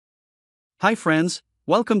Hi friends,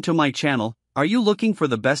 welcome to my channel. Are you looking for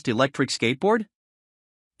the best electric skateboard?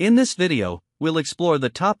 In this video, we'll explore the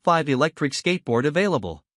top 5 electric skateboard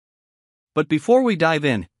available. But before we dive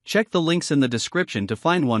in, check the links in the description to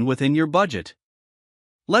find one within your budget.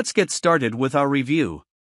 Let's get started with our review.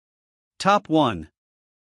 Top 1.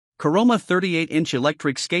 Caroma 38-inch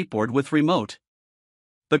electric skateboard with remote.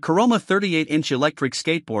 The Caroma 38-inch electric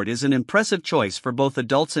skateboard is an impressive choice for both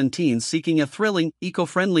adults and teens seeking a thrilling,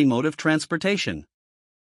 eco-friendly mode of transportation.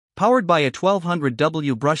 Powered by a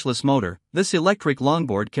 1200W brushless motor, this electric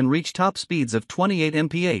longboard can reach top speeds of 28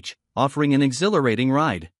 mph, offering an exhilarating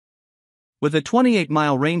ride. With a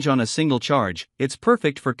 28-mile range on a single charge, it's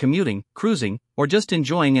perfect for commuting, cruising, or just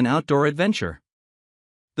enjoying an outdoor adventure.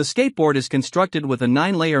 The skateboard is constructed with a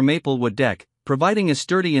 9-layer maple wood deck, providing a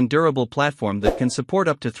sturdy and durable platform that can support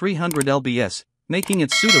up to 300 lbs, making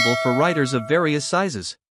it suitable for riders of various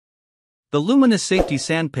sizes. The luminous safety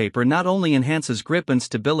sandpaper not only enhances grip and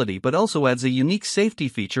stability but also adds a unique safety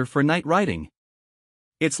feature for night riding.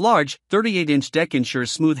 Its large, 38-inch deck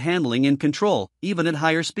ensures smooth handling and control, even at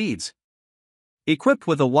higher speeds. Equipped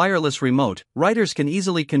with a wireless remote, riders can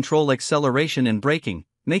easily control acceleration and braking,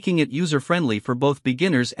 making it user-friendly for both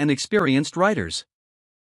beginners and experienced riders.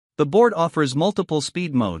 The board offers multiple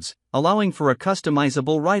speed modes, allowing for a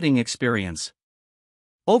customizable riding experience.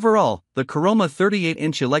 Overall, the Caroma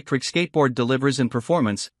 38-inch electric skateboard delivers in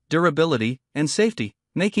performance, durability, and safety,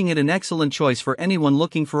 making it an excellent choice for anyone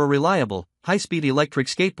looking for a reliable, high-speed electric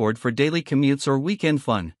skateboard for daily commutes or weekend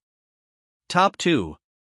fun. Top 2.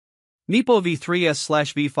 MEEPO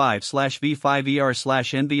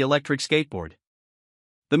V3S/V5/V5ER/NV Electric Skateboard.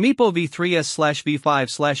 The MEEPO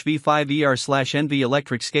V3S/V5/V5ER/NV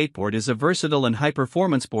electric skateboard is a versatile and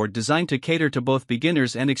high-performance board designed to cater to both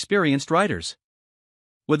beginners and experienced riders.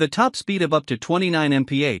 With a top speed of up to 29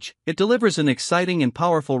 mph, it delivers an exciting and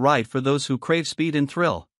powerful ride for those who crave speed and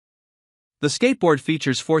thrill. The skateboard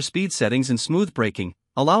features 4 speed settings and smooth braking,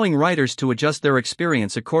 allowing riders to adjust their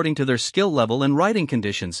experience according to their skill level and riding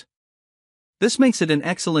conditions. This makes it an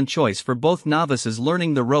excellent choice for both novices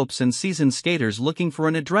learning the ropes and seasoned skaters looking for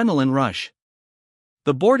an adrenaline rush.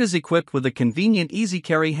 The board is equipped with a convenient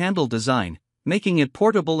easy-carry handle design, making it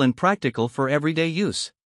portable and practical for everyday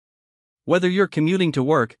use. Whether you're commuting to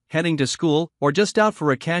work, heading to school, or just out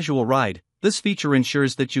for a casual ride, this feature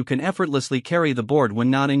ensures that you can effortlessly carry the board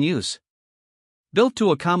when not in use. Built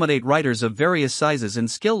to accommodate riders of various sizes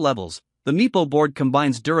and skill levels, the MEEPO board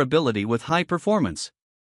combines durability with high performance.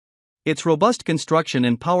 Its robust construction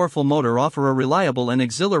and powerful motor offer a reliable and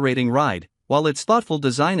exhilarating ride, while its thoughtful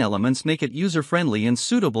design elements make it user-friendly and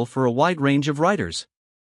suitable for a wide range of riders.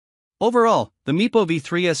 Overall, the MEEPO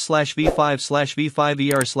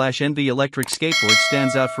V3S/V5/V5ER/NV electric skateboard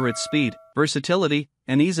stands out for its speed, versatility,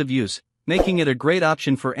 and ease of use, making it a great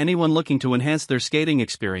option for anyone looking to enhance their skating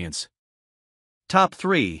experience. Top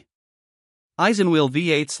 3. isinwheel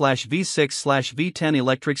V8/V6/V10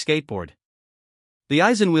 Electric Skateboard. The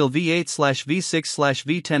isinwheel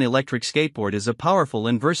V8/V6/V10 electric skateboard is a powerful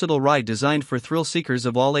and versatile ride designed for thrill seekers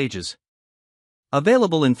of all ages.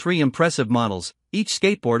 Available in 3 impressive models, each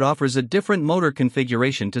skateboard offers a different motor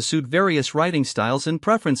configuration to suit various riding styles and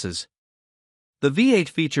preferences. The V8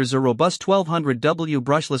 features a robust 1200W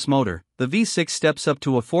brushless motor, the V6 steps up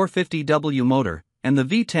to a 450W motor, and the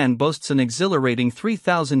V10 boasts an exhilarating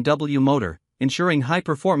 3000W motor, ensuring high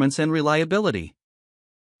performance and reliability.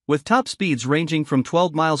 With top speeds ranging from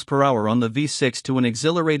 12 miles per hour on the V6 to an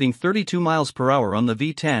exhilarating 32 miles per hour on the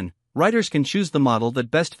V10, riders can choose the model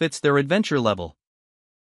that best fits their adventure level.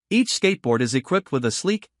 Each skateboard is equipped with a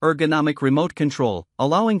sleek, ergonomic remote control,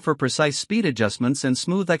 allowing for precise speed adjustments and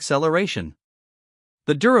smooth acceleration.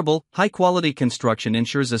 The durable, high-quality construction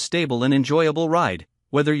ensures a stable and enjoyable ride,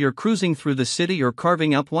 whether you're cruising through the city or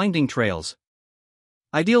carving up winding trails.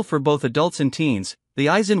 Ideal for both adults and teens, the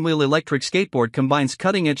isinwheel electric skateboard combines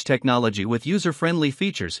cutting-edge technology with user-friendly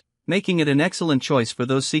features, making it an excellent choice for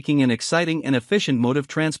those seeking an exciting and efficient mode of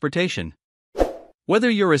transportation. Whether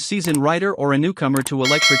you're a seasoned rider or a newcomer to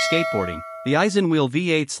electric skateboarding, the isinwheel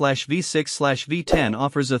V8/V6/V10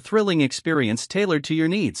 offers a thrilling experience tailored to your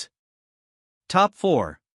needs. Top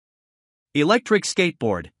 4. Electric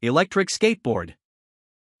Skateboard.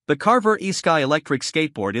 The Caroma electric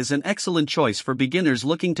skateboard is an excellent choice for beginners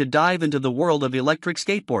looking to dive into the world of electric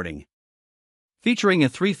skateboarding. Featuring a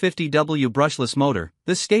 350W brushless motor,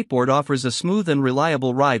 this skateboard offers a smooth and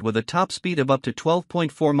reliable ride with a top speed of up to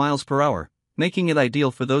 12.4 miles per hour, making it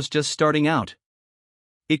ideal for those just starting out.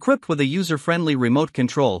 Equipped with a user-friendly remote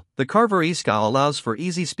control, the Caroma allows for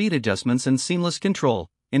easy speed adjustments and seamless control,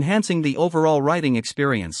 enhancing the overall riding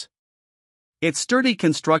experience. Its sturdy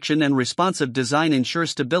construction and responsive design ensure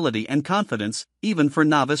stability and confidence, even for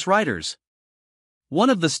novice riders.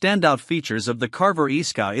 One of the standout features of the Carver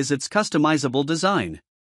eSka is its customizable design.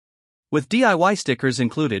 With DIY stickers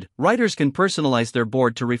included, riders can personalize their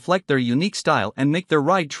board to reflect their unique style and make their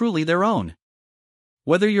ride truly their own.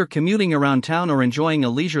 Whether you're commuting around town or enjoying a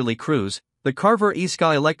leisurely cruise, the Carver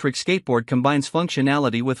eSka electric skateboard combines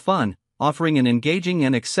functionality with fun, offering an engaging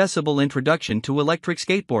and accessible introduction to electric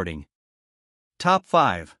skateboarding. Top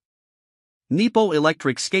 5. MEEPO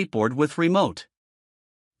Electric Skateboard with Remote.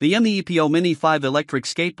 The MEEPO Mini 5 electric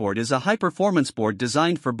skateboard is a high-performance board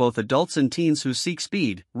designed for both adults and teens who seek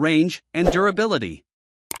speed, range, and durability.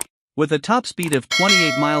 With a top speed of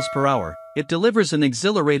 28 miles per hour, it delivers an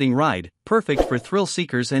exhilarating ride, perfect for thrill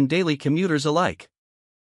seekers and daily commuters alike.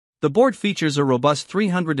 The board features a robust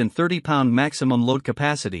 330-pound maximum load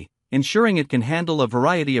capacity, ensuring it can handle a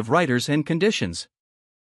variety of riders and conditions.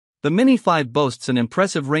 The Mini 5 boasts an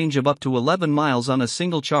impressive range of up to 11 miles on a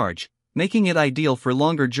single charge, making it ideal for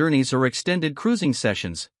longer journeys or extended cruising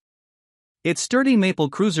sessions. Its sturdy maple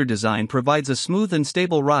cruiser design provides a smooth and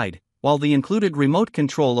stable ride, while the included remote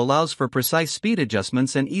control allows for precise speed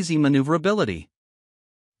adjustments and easy maneuverability.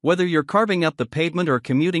 Whether you're carving up the pavement or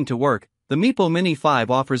commuting to work, the MEEPO Mini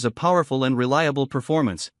 5 offers a powerful and reliable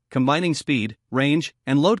performance, combining speed, range,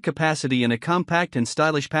 and load capacity in a compact and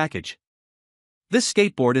stylish package. This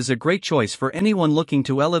skateboard is a great choice for anyone looking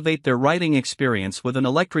to elevate their riding experience with an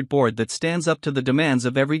electric board that stands up to the demands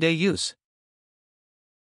of everyday use.